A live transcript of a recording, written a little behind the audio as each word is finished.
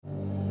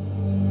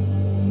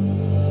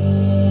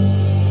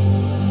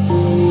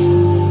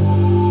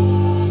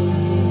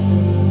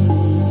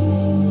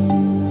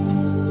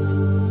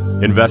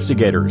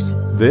Investigators,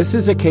 this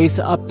is a case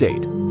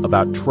update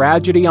about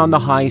tragedy on the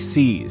high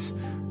seas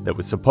that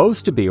was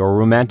supposed to be a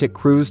romantic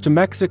cruise to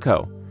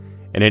Mexico.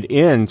 And it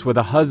ends with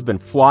a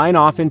husband flying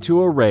off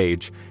into a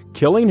rage,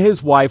 killing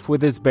his wife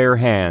with his bare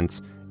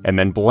hands, and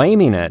then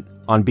blaming it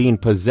on being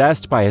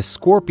possessed by a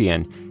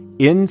scorpion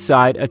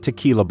inside a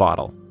tequila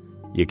bottle.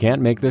 You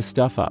can't make this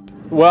stuff up.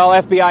 Well,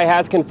 FBI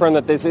has confirmed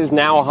that this is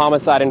now a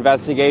homicide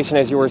investigation.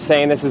 As you were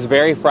saying, this is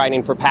very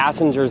frightening for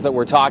passengers that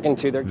we're talking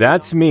to.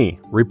 That's me,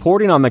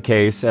 reporting on the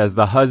case as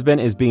the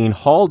husband is being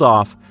hauled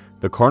off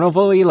the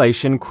Carnival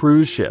Elation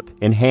cruise ship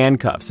in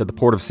handcuffs at the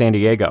port of San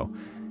Diego.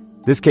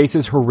 This case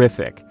is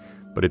horrific,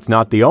 but it's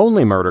not the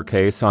only murder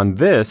case on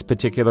this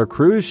particular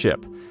cruise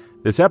ship.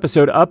 This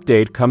episode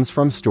update comes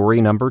from story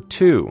number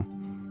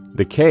 2,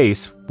 the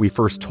case we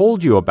first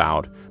told you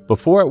about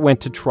before it went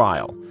to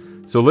trial.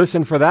 So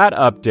listen for that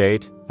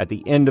update at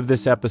the end of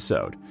this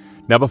episode.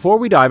 Now, before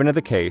we dive into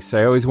the case,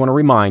 I always want to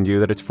remind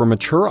you that it's for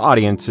mature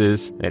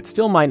audiences, and it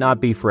still might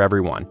not be for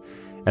everyone.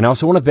 And I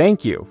also want to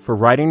thank you for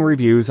writing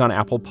reviews on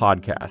Apple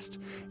Podcasts.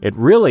 It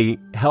really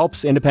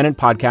helps independent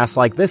podcasts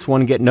like this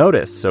one get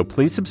noticed, so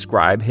please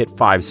subscribe, hit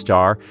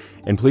 5-star,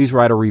 and please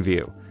write a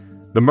review.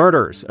 The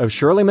murders of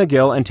Shirley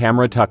McGill and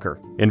Tamara Tucker.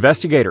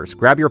 Investigators,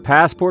 grab your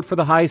passport for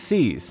the high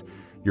seas.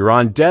 You're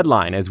on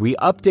deadline as we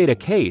update a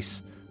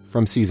case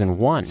from Season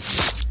 1.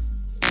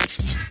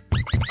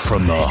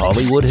 From the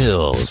Hollywood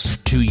Hills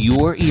to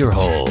your ear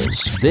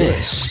holes,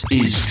 this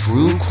is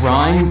True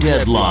Crime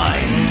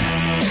Deadline,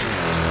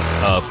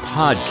 a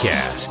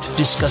podcast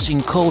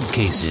discussing cold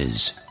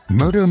cases,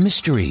 murder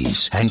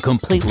mysteries, and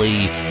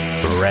completely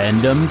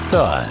random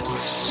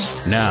thoughts.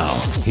 Now,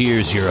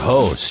 here's your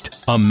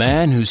host, a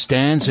man who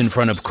stands in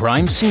front of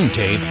crime scene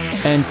tape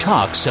and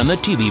talks on the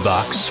TV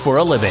box for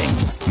a living,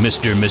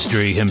 Mr.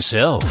 Mystery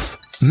himself,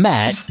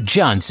 Matt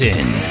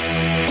Johnson.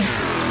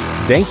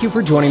 Thank you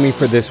for joining me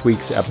for this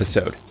week's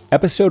episode,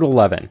 episode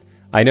 11.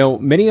 I know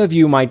many of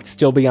you might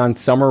still be on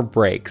summer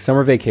break,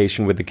 summer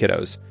vacation with the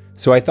kiddos,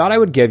 so I thought I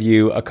would give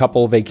you a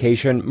couple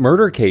vacation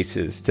murder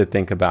cases to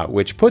think about,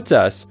 which puts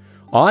us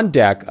on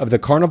deck of the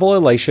Carnival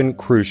Elation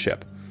cruise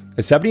ship,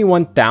 a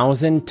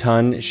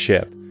 71,000-ton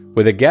ship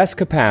with a guest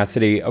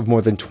capacity of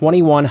more than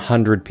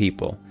 2,100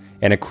 people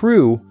and a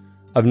crew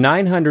of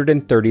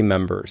 930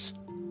 members.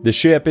 The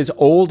ship is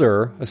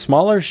older, a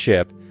smaller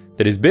ship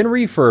that has been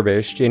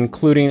refurbished,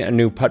 including a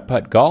new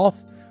putt-putt golf,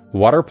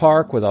 water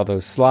park with all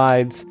those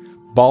slides,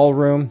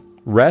 ballroom,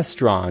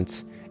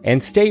 restaurants,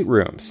 and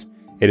staterooms.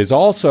 It has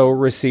also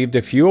received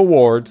a few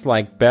awards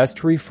like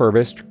Best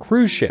Refurbished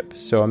Cruise Ship,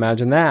 so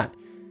imagine that.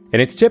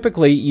 And it's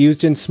typically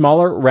used in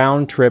smaller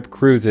round-trip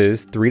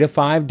cruises, 3 to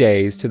 5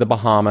 days to the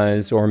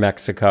Bahamas or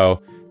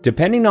Mexico,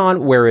 depending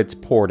on where it's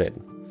ported.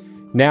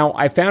 Now,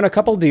 I found a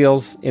couple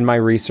deals in my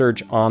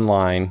research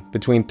online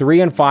between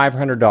 $300 and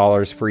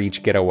 $500 for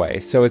each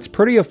getaway, so it's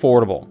pretty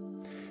affordable.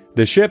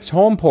 The ship's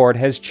home port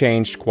has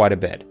changed quite a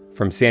bit,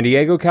 from San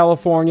Diego,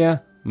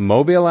 California,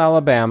 Mobile,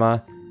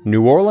 Alabama,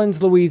 New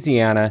Orleans,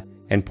 Louisiana,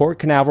 and Port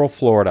Canaveral,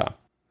 Florida.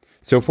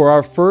 So for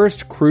our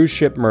first cruise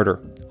ship murder,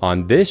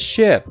 on this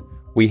ship,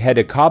 we head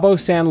to Cabo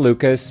San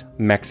Lucas,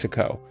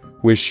 Mexico,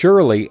 with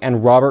Shirley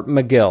and Robert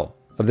McGill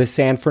of the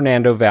San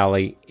Fernando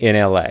Valley in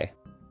LA.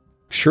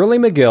 Shirley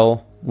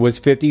McGill was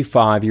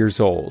 55 years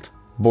old,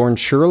 born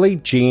Shirley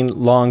Jean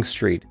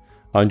Longstreet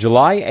on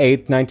July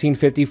 8,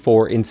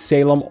 1954 in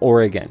Salem,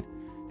 Oregon.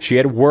 She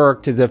had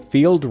worked as a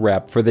field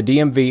rep for the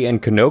DMV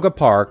in Canoga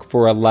Park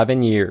for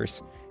 11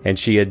 years, and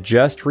she had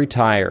just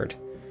retired.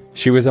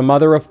 She was a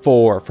mother of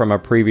 4 from a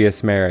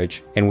previous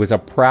marriage and was a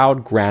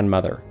proud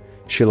grandmother.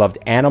 She loved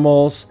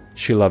animals,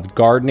 she loved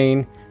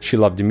gardening, she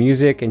loved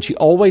music, and she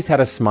always had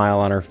a smile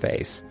on her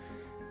face.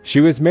 She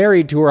was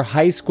married to her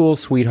high school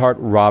sweetheart,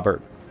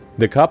 Robert.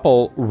 The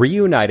couple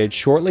reunited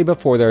shortly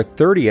before their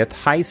 30th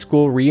high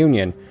school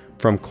reunion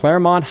from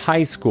Claremont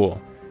High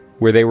School,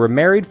 where they were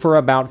married for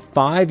about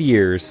 5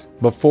 years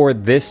before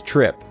this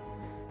trip.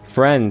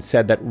 Friends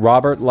said that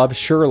Robert loved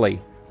Shirley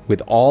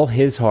with all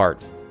his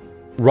heart.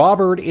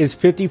 Robert is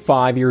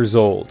 55 years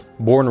old,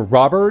 born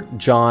Robert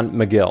John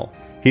McGill.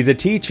 He's a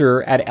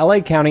teacher at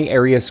LA County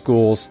area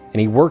schools, and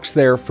he works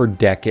there for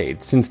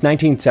decades, since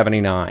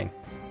 1979.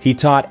 He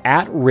taught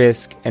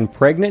at-risk and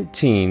pregnant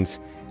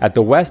teens at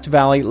the West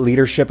Valley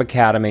Leadership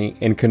Academy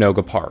in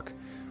Canoga Park,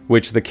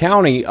 which the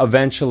county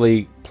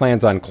eventually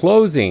plans on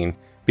closing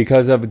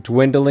because of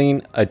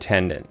dwindling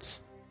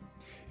attendance.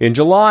 In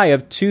July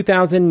of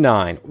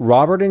 2009,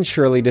 Robert and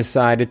Shirley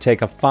decided to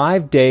take a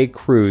 5-day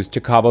cruise to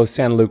Cabo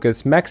San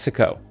Lucas,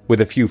 Mexico,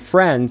 with a few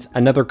friends,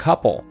 another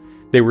couple.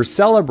 They were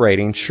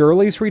celebrating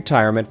Shirley's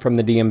retirement from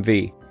the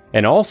DMV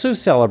and also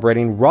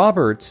celebrating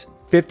Robert's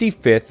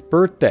 55th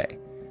birthday.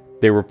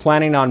 They were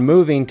planning on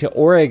moving to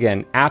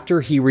Oregon after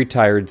he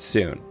retired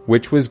soon,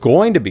 which was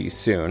going to be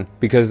soon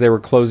because they were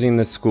closing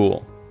the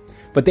school.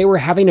 But they were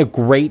having a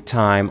great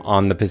time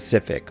on the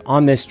Pacific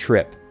on this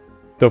trip.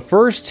 The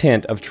first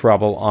hint of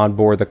trouble on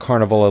board the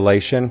Carnival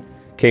Elation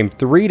came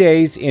 3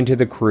 days into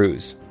the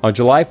cruise on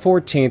July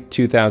 14,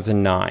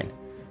 2009,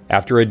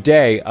 after a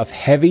day of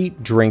heavy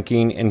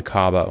drinking in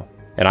Cabo.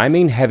 and I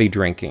mean heavy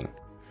drinking.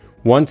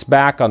 Once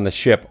back on the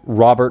ship,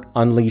 Robert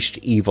unleashed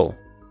evil,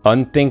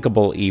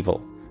 unthinkable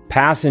evil.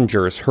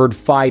 Passengers heard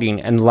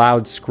fighting and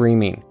loud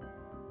screaming.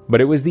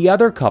 But it was the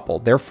other couple,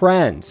 their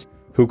friends,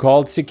 who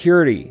called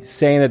security,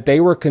 saying that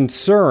they were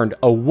concerned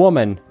a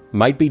woman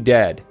might be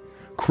dead.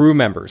 Crew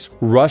members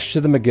rushed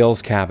to the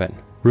McGill's cabin,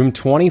 room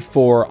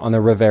 24 on the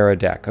Rivera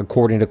deck,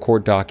 according to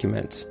court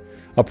documents.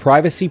 A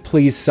privacy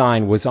please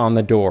sign was on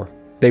the door.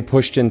 They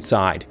pushed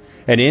inside,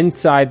 and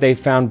inside they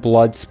found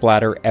blood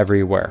splatter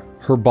everywhere,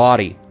 her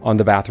body on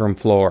the bathroom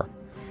floor.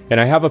 And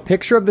I have a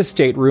picture of the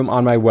stateroom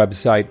on my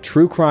website,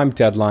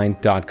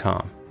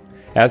 truecrimedeadline.com.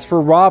 As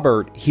for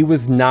Robert, he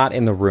was not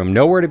in the room,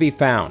 nowhere to be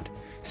found.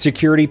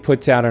 Security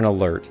puts out an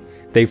alert.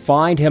 They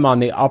find him on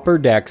the upper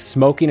deck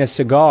smoking a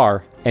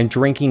cigar and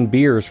drinking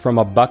beers from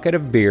a bucket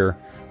of beer,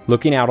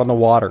 looking out on the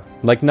water,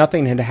 like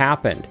nothing had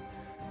happened.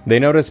 They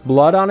noticed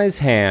blood on his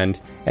hand,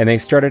 and they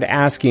started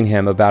asking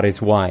him about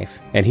his wife.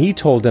 And he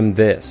told them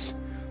this: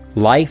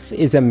 "Life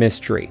is a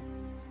mystery.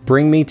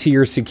 Bring me to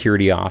your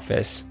security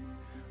office.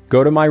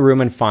 Go to my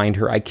room and find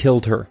her. I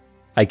killed her.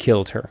 I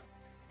killed her."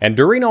 And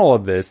during all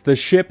of this, the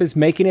ship is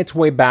making its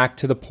way back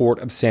to the port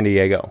of San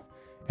Diego.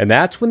 And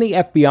that's when the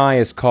FBI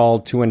is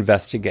called to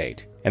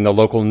investigate. And the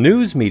local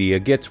news media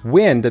gets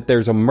wind that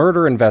there's a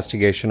murder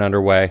investigation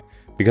underway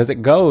because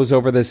it goes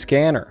over the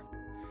scanner.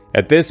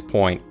 At this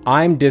point,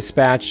 I'm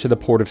dispatched to the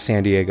port of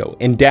San Diego,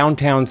 in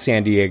downtown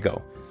San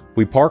Diego.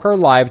 We park our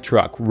live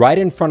truck right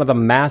in front of the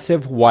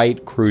massive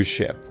white cruise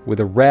ship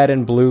with a red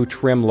and blue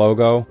trim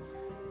logo,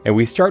 and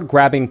we start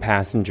grabbing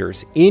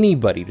passengers,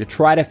 anybody, to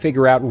try to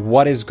figure out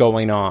what is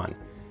going on.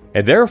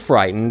 And they're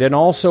frightened and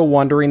also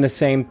wondering the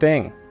same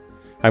thing.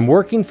 I'm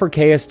working for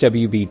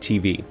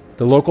KSWB-TV,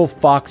 the local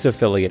Fox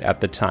affiliate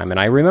at the time, and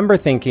I remember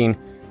thinking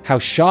how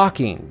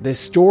shocking this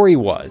story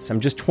was. I'm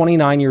just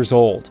 29 years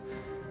old.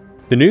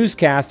 The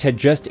newscast had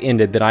just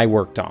ended that I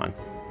worked on,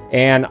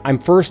 and I'm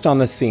first on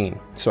the scene.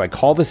 So I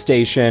call the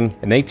station,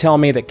 and they tell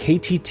me that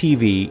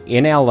KTTV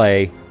in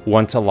LA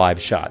wants a live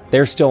shot.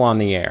 They're still on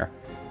the air,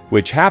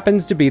 which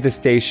happens to be the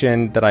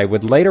station that I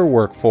would later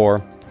work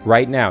for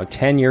right now,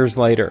 10 years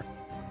later.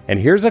 And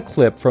here's a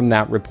clip from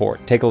that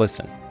report. Take a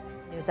listen.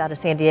 News out of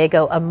San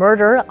Diego, a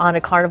murder on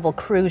a Carnival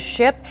cruise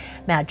ship.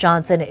 Matt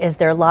Johnson is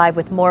there live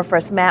with more for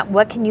us. Matt,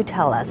 what can you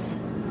tell us?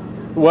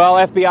 Well,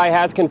 FBI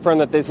has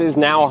confirmed that this is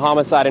now a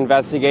homicide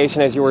investigation.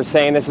 As you were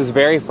saying, this is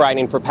very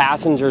frightening for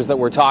passengers that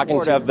we're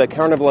talking to of the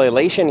Carnival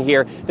Elation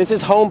here. This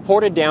is home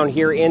ported down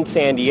here in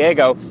San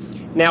Diego.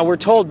 Now, we're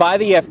told by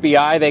the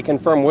FBI, they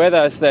confirm with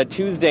us that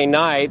Tuesday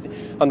night,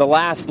 on the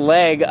last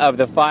leg of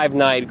the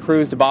 5-night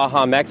cruise to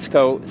Baja,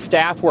 Mexico,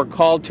 staff were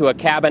called to a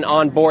cabin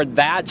on board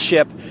that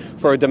ship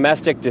for a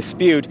domestic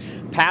dispute.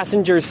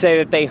 Passengers say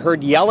that they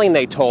heard yelling,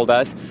 they told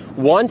us.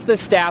 Once the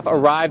staff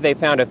arrived, they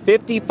found a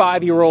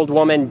 55-year-old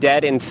woman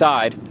dead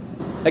inside.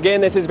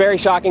 Again, this is very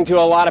shocking to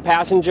a lot of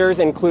passengers,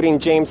 including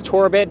James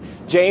Torbett.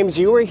 James,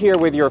 you were here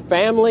with your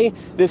family.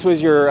 This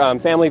was your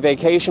family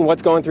vacation.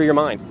 What's going through your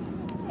mind?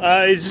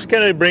 It just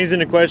kind of brings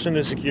into question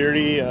the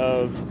security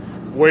of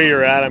where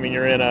you're at. I mean,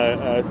 you're in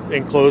a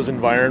enclosed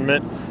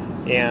environment,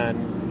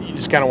 and you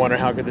just kind of wonder,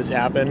 how could this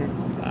happen?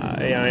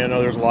 I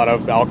know there's a lot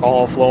of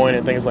alcohol flowing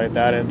and things like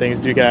that, and things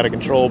do get out of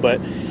control, but...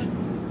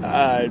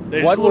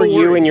 what were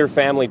you and your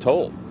family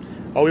told?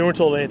 Oh, we weren't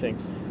told anything.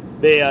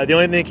 The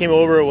only thing that came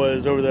over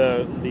was over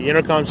the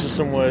intercom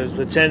system was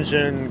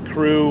attention,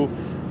 crew,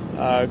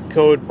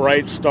 code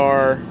Bright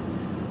Star,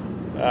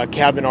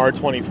 cabin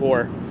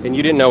R24. And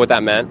you didn't know what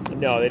that meant?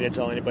 No, they didn't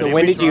tell anybody. So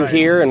when did you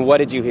hear, and what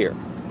did you hear?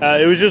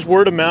 It was just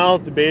word of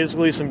mouth,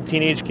 basically some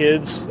teenage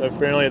kids.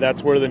 Apparently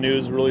that's where the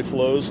news really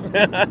flows.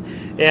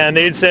 And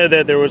they'd said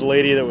that there was a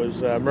lady that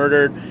was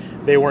murdered.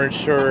 They weren't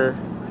sure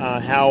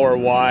how or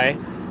why.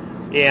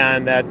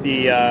 And that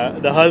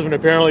the husband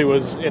apparently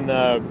was in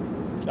the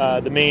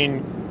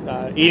main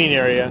eating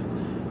area,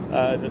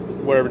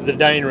 where the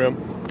dining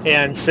room,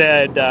 and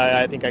said,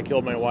 I think I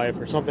killed my wife,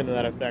 or something to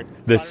that effect.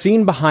 The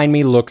scene behind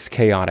me looks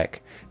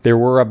chaotic. There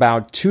were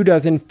about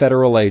 24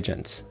 federal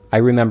agents. I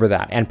remember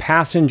that. And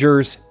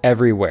passengers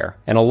everywhere.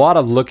 And a lot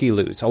of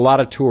looky-loos, a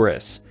lot of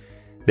tourists.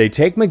 They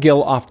take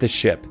McGill off the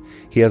ship.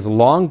 He has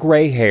long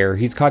gray hair,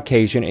 he's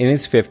Caucasian, in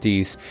his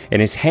 50s,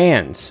 and his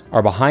hands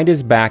are behind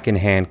his back in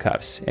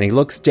handcuffs. And he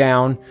looks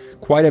down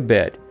quite a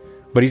bit.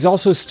 But he's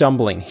also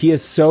stumbling. He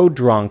is so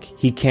drunk,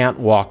 he can't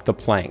walk the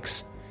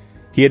planks.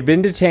 He had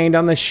been detained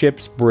on the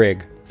ship's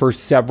brig for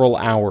several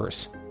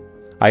hours.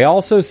 I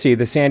also see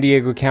the San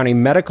Diego County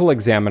medical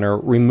examiner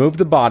remove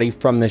the body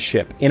from the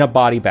ship in a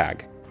body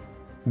bag.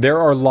 There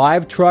are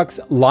live trucks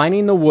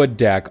lining the wood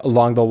deck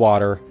along the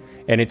water,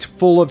 and it's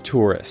full of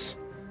tourists.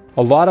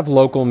 A lot of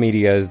local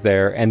media is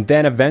there, and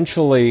then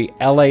eventually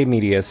LA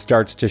media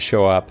starts to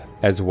show up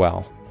as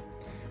well.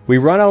 We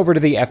run over to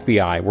the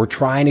FBI. We're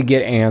trying to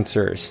get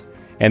answers,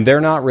 and they're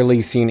not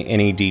releasing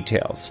any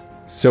details.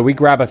 So we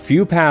grab a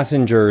few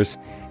passengers,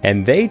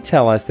 and they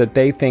tell us that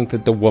they think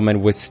that the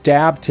woman was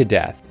stabbed to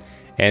death.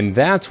 And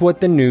that's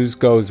what the news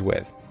goes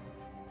with.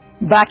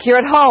 Back here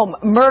at home,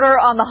 murder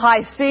on the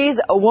high seas.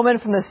 A woman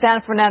from the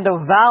San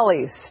Fernando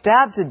Valley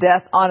stabbed to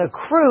death on a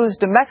cruise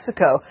to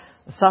Mexico.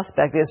 The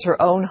suspect is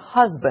her own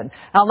husband.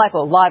 Al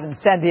Michael live in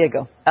San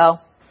Diego.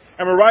 Al?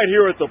 And we're right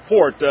here at the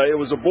port. It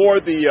was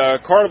aboard the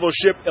Carnival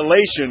ship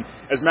Elation.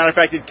 As a matter of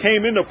fact, it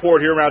came into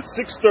port here around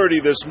 6:30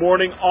 this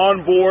morning.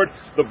 On board,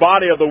 the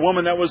body of the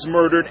woman that was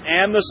murdered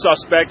and the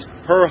suspect,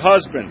 her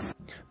husband.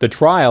 The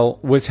trial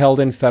was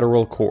held in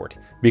federal court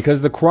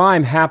because the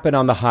crime happened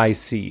on the high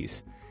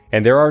seas.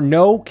 And there are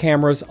no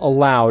cameras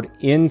allowed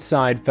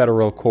inside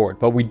federal court.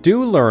 But we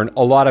do learn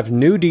a lot of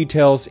new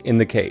details in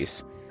the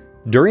case.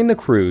 During the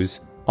cruise,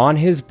 on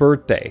his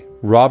birthday,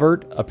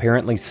 Robert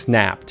apparently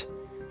snapped.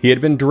 He had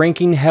been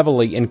drinking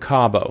heavily in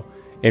Cabo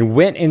and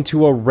went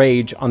into a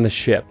rage on the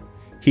ship.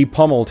 He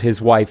pummeled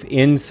his wife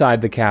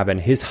inside the cabin,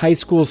 his high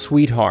school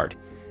sweetheart,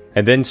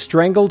 and then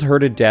strangled her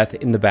to death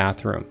in the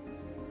bathroom.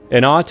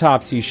 An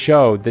autopsy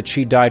showed that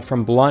she died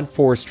from blunt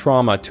force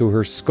trauma to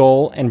her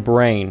skull and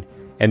brain,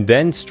 and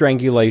then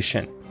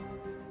strangulation.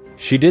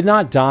 She did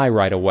not die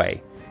right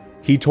away.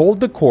 He told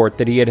the court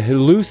that he had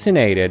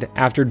hallucinated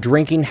after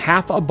drinking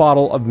half a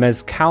bottle of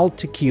mezcal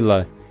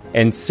tequila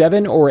and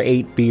 7 or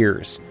 8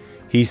 beers.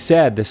 He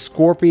said the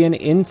scorpion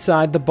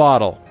inside the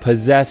bottle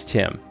possessed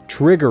him,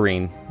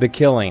 triggering the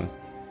killing.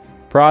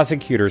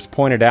 Prosecutors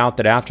pointed out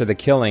that after the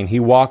killing, he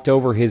walked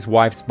over his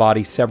wife's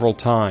body several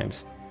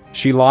times.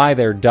 She lay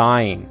there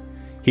dying.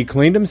 He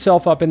cleaned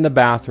himself up in the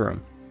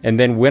bathroom and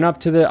then went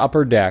up to the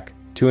upper deck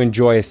to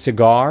enjoy a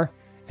cigar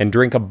and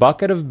drink a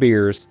bucket of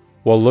beers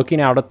while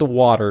looking out at the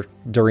water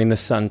during the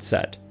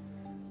sunset.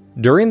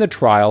 During the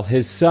trial,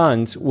 his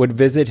sons would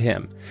visit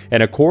him,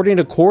 and according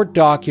to court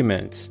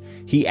documents,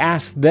 he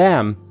asked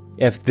them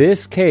if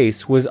this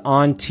case was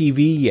on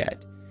TV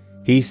yet.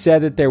 He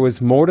said that there was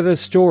more to the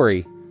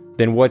story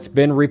than what's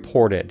been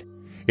reported.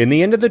 In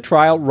the end of the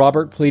trial,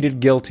 Robert pleaded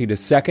guilty to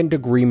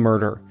second-degree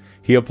murder.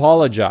 He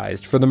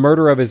apologized for the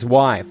murder of his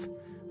wife,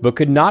 but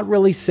could not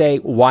really say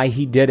why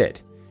he did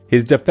it.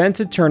 His defense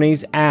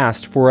attorneys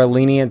asked for a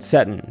lenient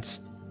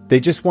sentence. They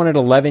just wanted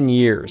 11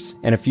 years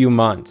and a few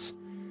months.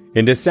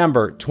 In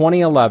December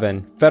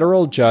 2011,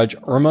 federal judge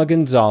Irma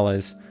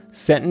Gonzalez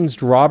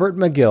sentenced Robert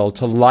McGill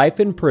to life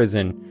in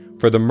prison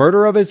for the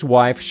murder of his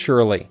wife,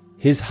 Shirley,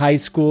 his high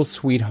school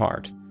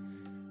sweetheart,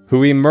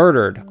 who he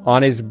murdered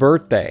on his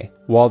birthday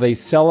while they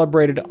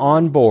celebrated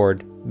on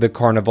board the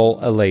Carnival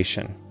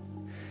Elation.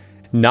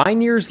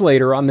 9 years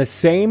later, on the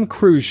same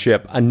cruise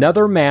ship,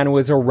 another man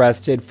was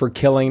arrested for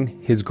killing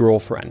his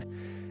girlfriend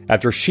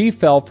after she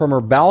fell from her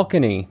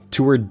balcony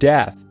to her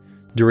death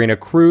during a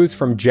cruise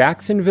from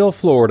Jacksonville,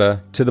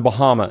 Florida to the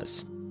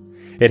Bahamas.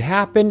 It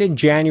happened in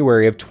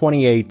January of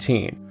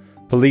 2018.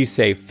 Police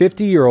say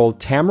 50-year-old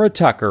Tamara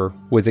Tucker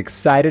was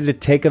excited to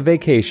take a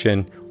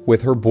vacation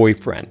with her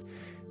boyfriend,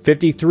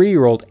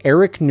 53-year-old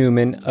Eric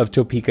Newman of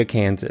Topeka,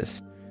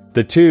 Kansas.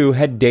 The two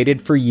had dated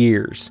for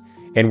years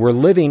and were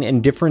living in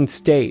different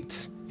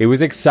states. It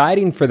was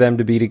exciting for them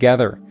to be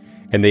together,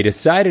 and they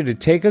decided to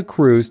take a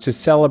cruise to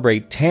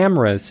celebrate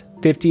Tamara's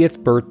 50th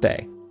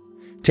birthday.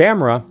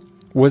 Tamara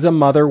was a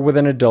mother with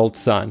an adult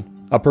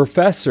son, a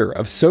professor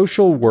of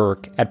social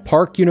work at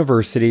Park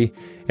University,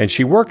 and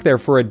she worked there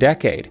for a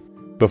decade.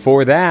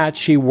 Before that,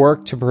 she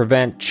worked to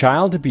prevent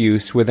child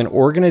abuse with an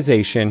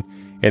organization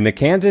in the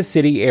Kansas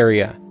City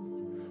area.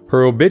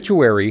 Her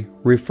obituary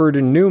referred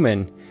to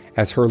Newman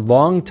as her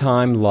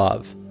longtime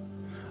love.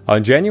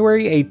 On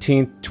January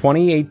 18,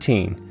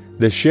 2018,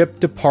 the ship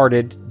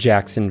departed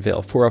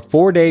Jacksonville for a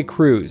 4-day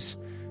cruise.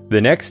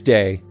 The next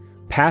day,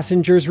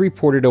 passengers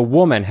reported a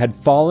woman had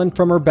fallen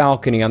from her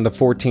balcony on the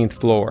 14th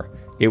floor.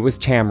 It was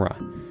Tamara.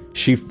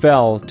 She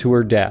fell to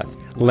her death,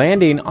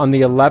 landing on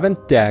the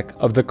 11th deck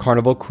of the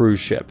Carnival cruise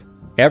ship.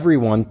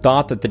 Everyone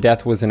thought that the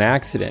death was an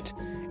accident.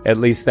 At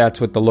least that's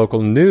what the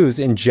local news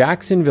in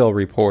Jacksonville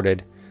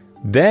reported.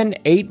 Then,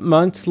 8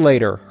 months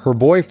later, her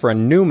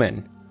boyfriend,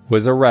 Newman,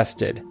 was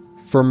arrested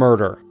for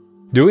murder.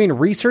 Doing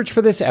research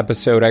for this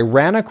episode, I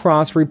ran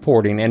across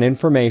reporting and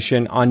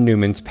information on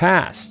Newman's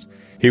past.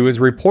 He was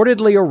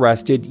reportedly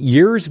arrested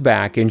years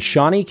back in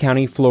Shawnee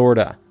County,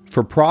 Florida,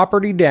 for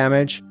property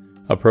damage,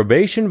 a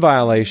probation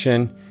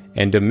violation,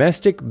 and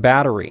domestic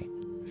battery.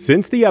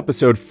 Since the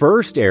episode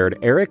first aired,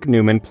 Eric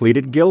Newman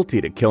pleaded guilty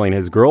to killing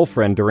his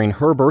girlfriend during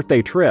her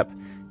birthday trip.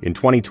 In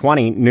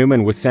 2020,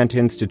 Newman was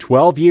sentenced to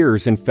 12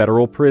 years in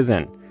federal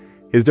prison.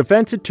 His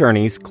defense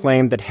attorneys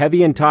claimed that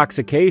heavy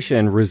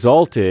intoxication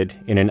resulted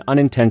in an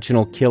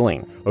unintentional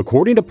killing.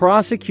 According to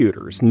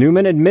prosecutors,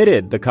 Newman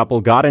admitted the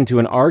couple got into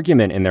an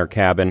argument in their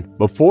cabin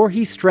before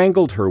he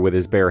strangled her with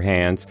his bare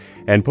hands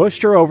and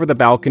pushed her over the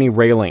balcony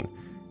railing.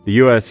 The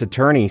U.S.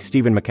 Attorney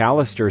Stephen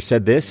McAllister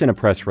said this in a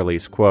press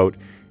release, quote,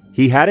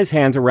 "He had his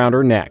hands around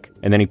her neck,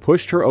 and then he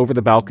pushed her over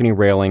the balcony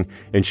railing,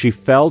 and she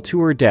fell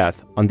to her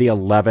death on the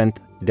 11th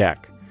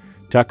deck.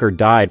 Tucker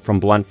died from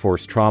blunt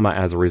force trauma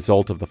as a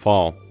result of the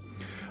fall."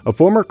 A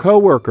former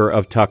co-worker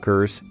of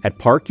Tucker's at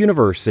Park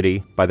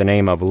University by the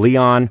name of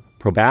Leon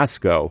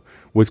Probasco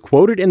was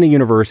quoted in the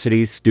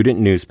university's student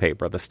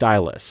newspaper, The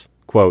Stylus.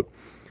 Quote,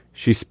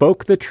 "She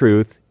spoke the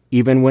truth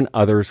even when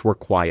others were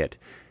quiet.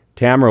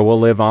 Tamara will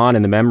live on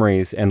in the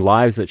memories and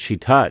lives that she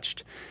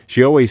touched.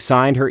 She always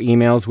signed her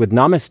emails with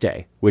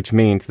Namaste, which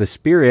means the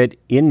spirit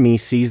in me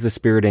sees the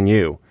spirit in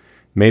you.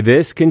 May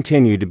this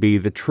continue to be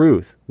the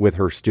truth with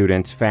her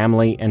students,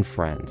 family, and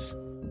friends.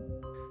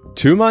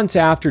 2 months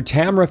after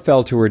Tamara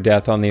fell to her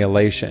death on the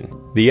Elation,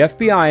 the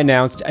FBI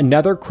announced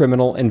another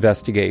criminal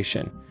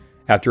investigation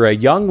after a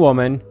young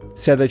woman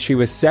said that she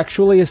was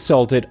sexually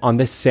assaulted on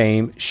the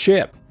same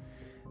ship.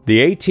 The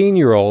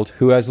 18-year-old,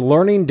 who has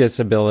learning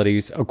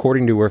disabilities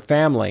according to her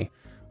family,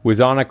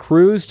 was on a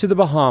cruise to the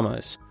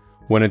Bahamas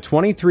when a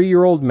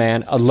 23-year-old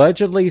man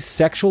allegedly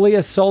sexually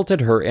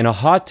assaulted her in a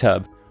hot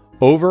tub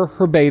over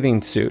her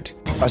bathing suit.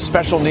 A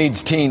special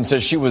needs teen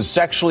says she was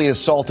sexually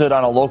assaulted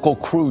on a local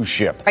cruise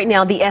ship. Right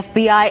now, the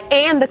FBI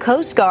and the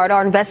Coast Guard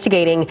are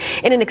investigating.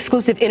 In an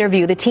exclusive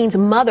interview, the teen's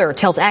mother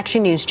tells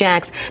Action News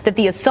Jax that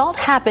the assault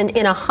happened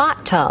in a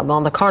hot tub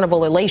on the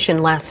Carnival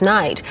Elation last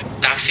night.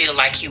 I feel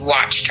like you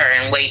watched her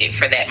and waited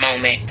for that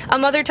moment. A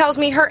mother tells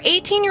me her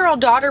 18-year-old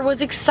daughter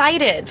was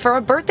excited for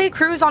a birthday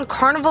cruise on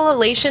Carnival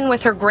Elation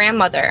with her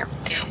grandmother.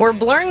 We're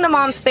blurring the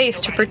mom's face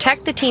to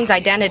protect the teen's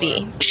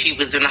identity. She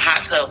was in a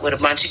hot tub with a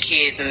bunch of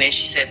kids, and then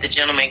she said the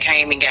gentleman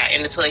came and got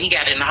in the tub. He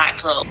got in the hot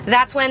tub.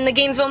 That's when the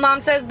Gainesville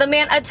mom says the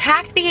man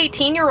attacked the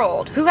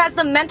 18-year-old, who has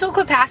the mental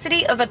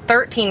capacity of a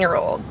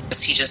 13-year-old.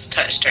 He just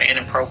touched her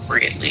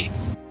inappropriately.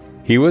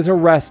 He was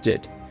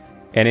arrested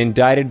and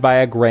indicted by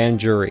a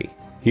grand jury.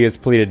 He has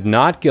pleaded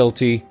not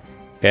guilty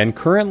and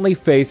currently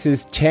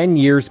faces 10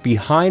 years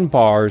behind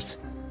bars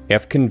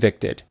if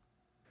convicted.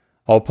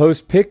 I'll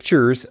post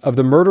pictures of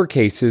the murder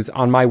cases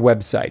on my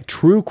website,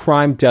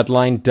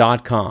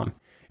 truecrimedeadline.com,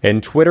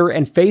 and Twitter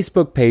and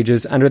Facebook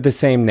pages under the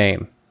same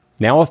name.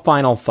 Now a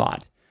final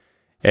thought.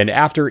 And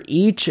after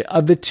each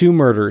of the 2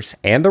 murders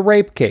and the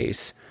rape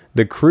case,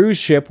 the cruise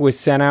ship was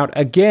sent out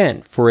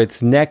again for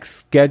its next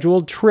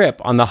scheduled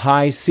trip on the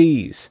high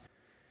seas.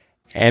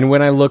 And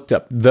when I looked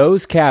up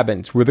those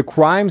cabins where the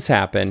crimes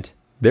happened,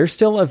 they're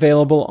still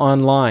available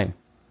online.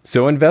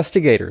 So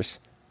investigators,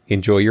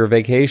 enjoy your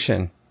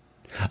vacation.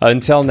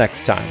 Until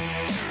next time.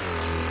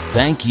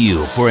 Thank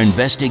you for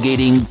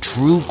investigating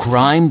True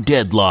Crime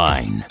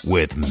Deadline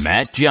with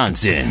Matt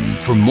Johnson.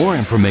 For more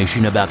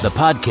information about the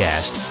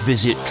podcast,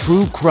 visit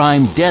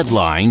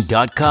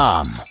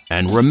truecrimedeadline.com.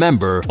 And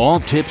remember, all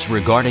tips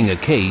regarding a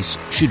case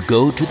should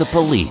go to the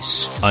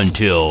police.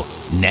 Until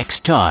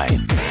next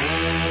time.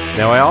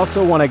 Now, I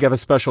also want to give a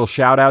special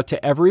shout out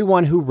to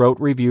everyone who wrote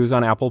reviews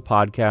on Apple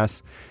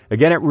Podcasts.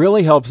 Again, it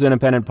really helps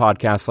independent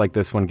podcasts like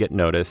this one get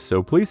noticed.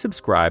 So please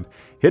subscribe,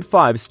 hit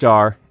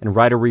 5-star, and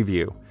write a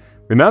review.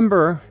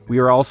 Remember, we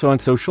are also on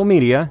social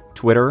media,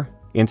 Twitter,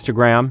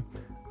 Instagram,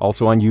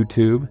 also on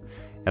YouTube.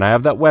 And I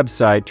have that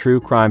website,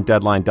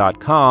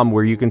 truecrimedeadline.com,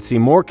 where you can see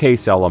more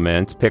case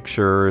elements,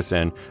 pictures,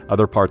 and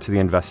other parts of the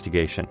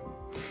investigation.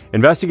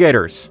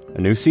 Investigators,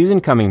 a new season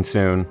coming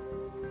soon.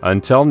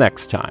 Until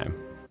next time.